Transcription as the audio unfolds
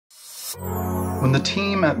When the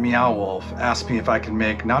team at Meow Wolf asked me if I could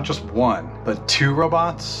make not just one, but 2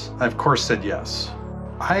 robots, I of course said yes.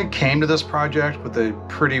 I came to this project with a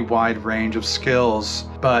pretty wide range of skills,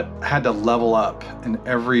 but had to level up in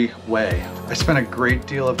every way. I spent a great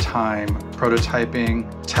deal of time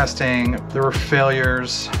prototyping, testing. There were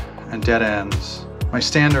failures and dead ends. My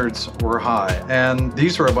standards were high, and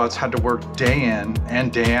these robots had to work day in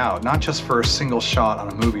and day out, not just for a single shot on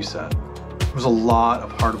a movie set. It was a lot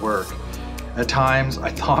of hard work. At times, I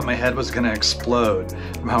thought my head was gonna explode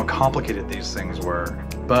from how complicated these things were.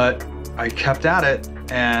 But I kept at it,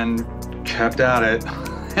 and kept at it,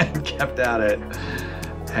 and kept at it.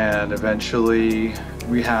 And eventually,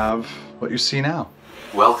 we have what you see now.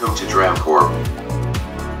 Welcome to Transcript.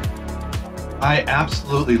 I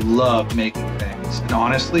absolutely love making things, and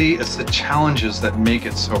honestly, it's the challenges that make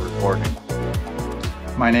it so rewarding.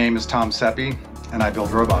 My name is Sepe, and I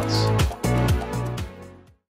build robots.